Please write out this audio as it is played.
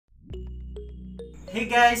Hey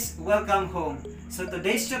guys, welcome home. So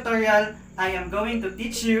today's tutorial, I am going to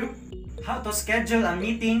teach you how to schedule a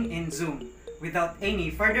meeting in Zoom. Without any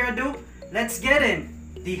further ado, let's get in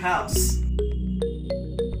the house.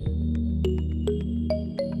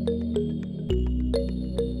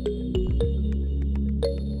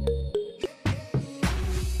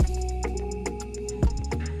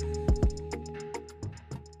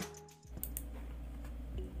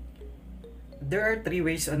 There are three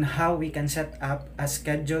ways on how we can set up a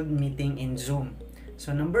scheduled meeting in Zoom.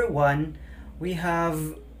 So number one, we have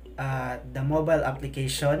the mobile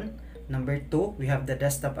application. Number two, we have the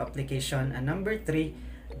desktop application. And number three,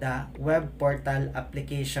 the web portal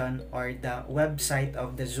application or the website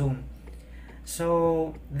of the Zoom.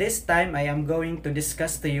 So this time, I am going to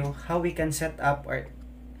discuss to you how we can set up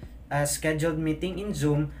a scheduled meeting in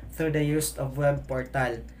Zoom through the use of web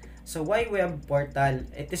portal. So why web portal?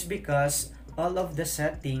 It is because all of the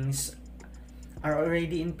settings are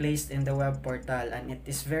already in place in the web portal, and it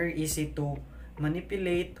is very easy to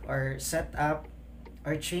manipulate or set up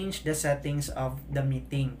or change the settings of the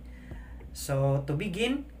meeting. So to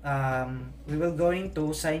begin, we will going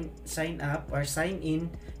to sign up or sign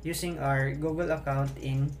in using our Google account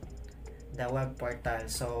in the web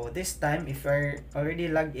portal. So this time, if you're already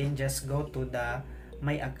logged in, just go to the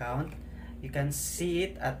my account. You can see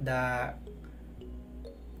it at the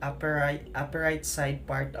upper right side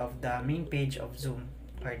part of the main page of Zoom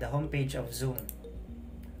or the home page of Zoom.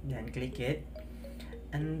 Then click it,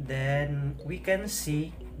 and then we can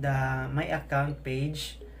see the my account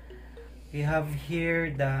page. We have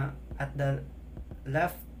here at the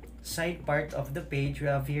left side part of the page, we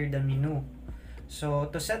have here the menu. So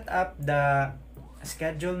to set up the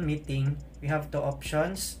schedule meeting, we have two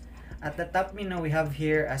options. At the top menu, we have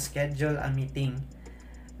here a schedule a meeting.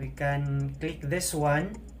 We can click this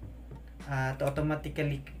one to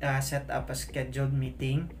automatically set up a scheduled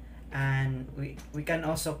meeting, and we can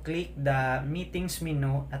also click the meetings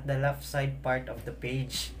menu at the left side part of the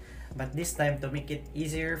page. But this time, to make it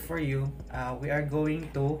easier for you, we are going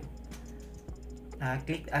to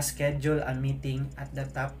click a schedule a meeting at the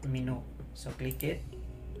top menu. So click it,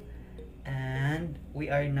 and we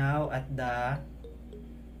are now at the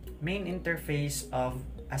main interface of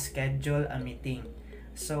a schedule a meeting.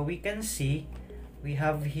 So we can see we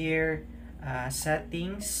have here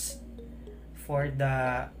settings for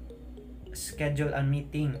the schedule a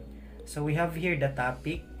meeting. So we have here the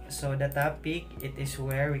topic. So the topic, it is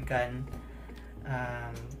where we can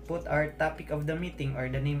put our topic of the meeting or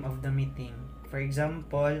the name of the meeting. For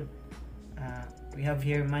example, we have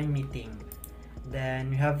here my meeting. Then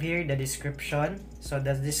we have here the description. So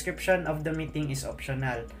the description of the meeting is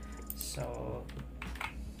optional. So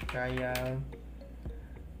trial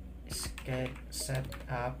set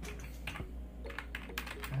up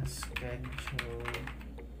a schedule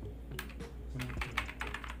meeting.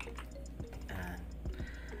 And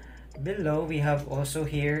below, we have also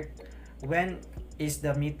here when is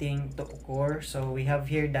the meeting to occur. So we have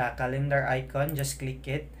here the calendar icon. Just click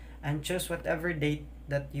it and choose whatever date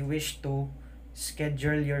that you wish to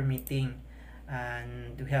schedule your meeting.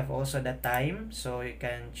 And we have also the time, so you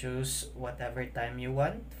can choose whatever time you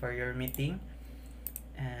want for your meeting.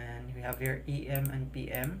 And we have your AM and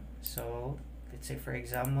PM. So let's say, for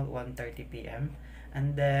example, 1:30 p.m.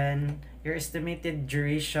 and then your estimated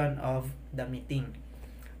duration of the meeting.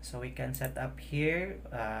 So we can set up here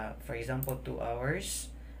for example 2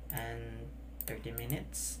 hours and 30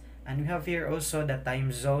 minutes. And we have here also the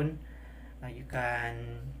time zone. You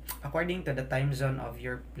can, according to the time zone of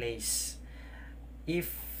your place.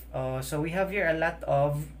 So we have here a lot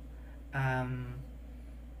of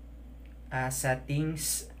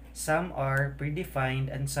settings. Some are predefined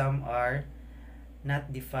and some are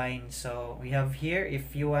not defined. So we have here,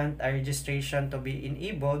 if you want a registration to be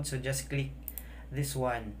enabled, so just click this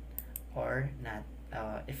one or not.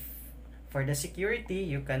 If for the security,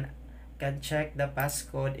 you can check the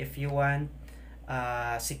passcode if you want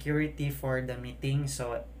security for the meeting.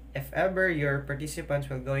 So if ever your participants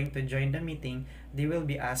will going to join the meeting, they will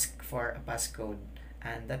be asked for a passcode,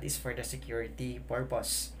 and that is for the security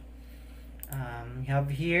purpose. We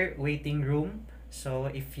have here waiting room.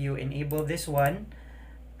 So if you enable this one,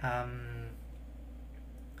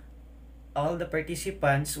 all the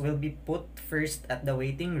participants will be put first at the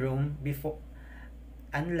waiting room before,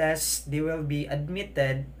 unless they will be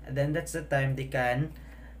admitted, then that's the time they can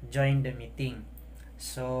join the meeting.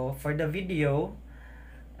 So for the video,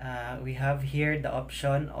 we have here the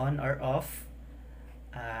option on or off.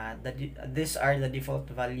 These are the default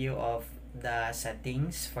value of the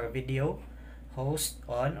settings for video. Host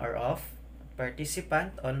on or off,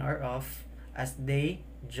 participant on or off as they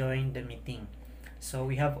join the meeting. So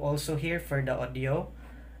we have also here for the audio,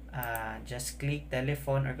 just click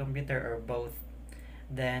telephone or computer or both.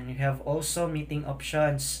 Then you have also meeting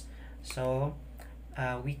options. So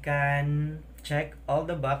we can check all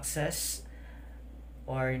the boxes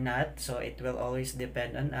or not. So it will always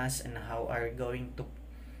depend on us and how are going to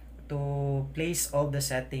place all the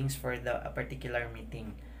settings for the a particular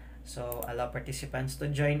meeting. So allow participants to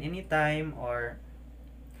join anytime or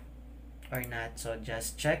not. So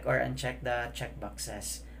just check or uncheck the check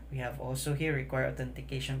boxes. We have also here require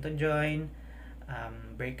authentication to join,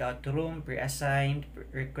 breakout room, pre-assigned,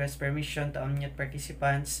 request permission to unmute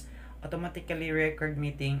participants, automatically record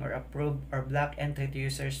meeting or approve or block entry to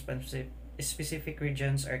users specific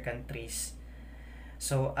regions or countries.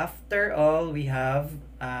 So after all, we have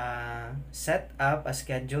set up a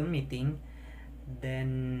scheduled meeting.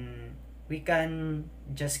 Then we can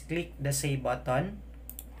just click the save button.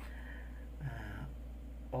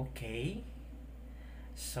 Okay.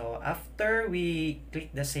 So after we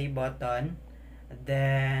click the save button,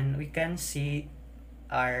 then we can see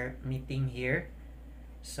our meeting here.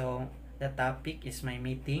 So the topic is my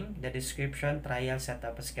meeting, the description, trial, set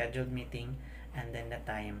up a scheduled meeting, and then the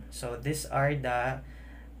time. So these are the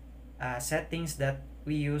settings that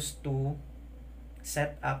we use to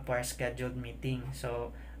set up our scheduled meeting.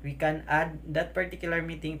 So we can add that particular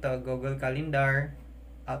meeting to a Google Calendar,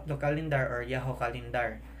 Outlook Calendar, or Yahoo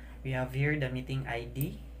Calendar. We have here the meeting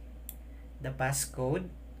ID, the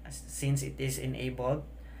passcode, since it is enabled,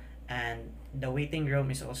 and the waiting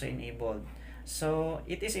room is also enabled. So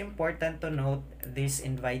it is important to note this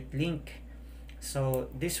invite link. So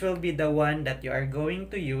this will be the one that you are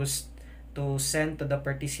going to use to send to the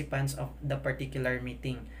participants of the particular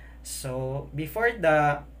meeting. So before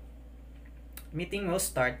the meeting will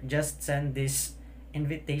start, just send this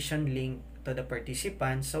invitation link to the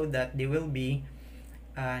participants so that they will be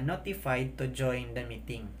notified to join the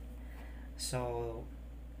meeting. So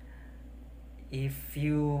if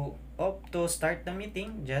you opt to start the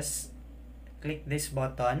meeting, just click this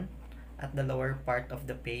button at the lower part of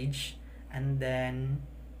the page, and then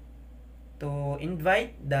to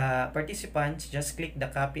invite the participants, just click the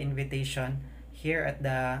copy invitation here at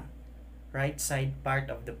the right side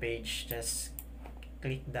part of the page. Just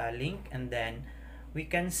click the link, and then we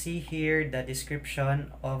can see here the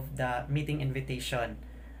description of the meeting invitation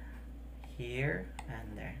here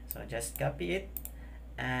and there. So just copy it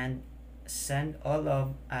and send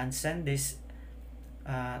this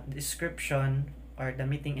description or the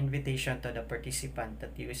meeting invitation to the participant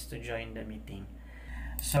that used to join the meeting.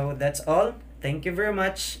 So that's all. Thank you very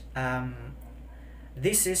much.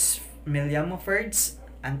 This is MellamoFerdz.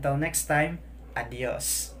 Until next time,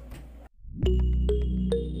 adios.